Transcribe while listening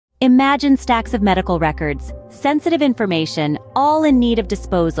Imagine stacks of medical records, sensitive information, all in need of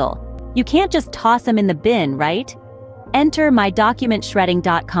disposal. You can't just toss them in the bin, right? Enter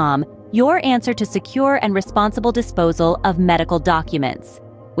mydocumentshredding.com, your answer to secure and responsible disposal of medical documents.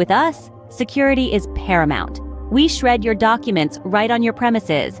 With us, security is paramount. We shred your documents right on your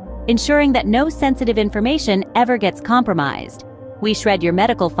premises, ensuring that no sensitive information ever gets compromised. We shred your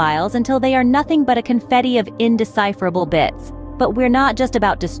medical files until they are nothing but a confetti of indecipherable bits. But we're not just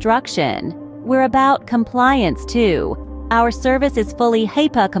about destruction. We're about compliance too. Our service is fully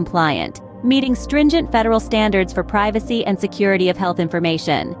HIPAA-compliant, meeting stringent federal standards for privacy and security of health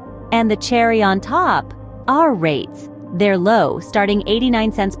information. And the cherry on top, our rates. They're low, starting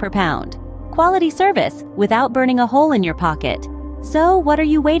 89 cents per pound. Quality service without burning a hole in your pocket. So what are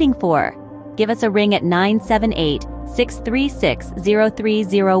you waiting for? Give us a ring at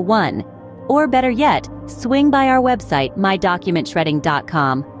 978-636-0301. Or better yet, swing by our website,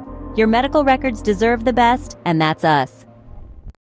 mydocumentshredding.com. Your medical records deserve the best, and that's us.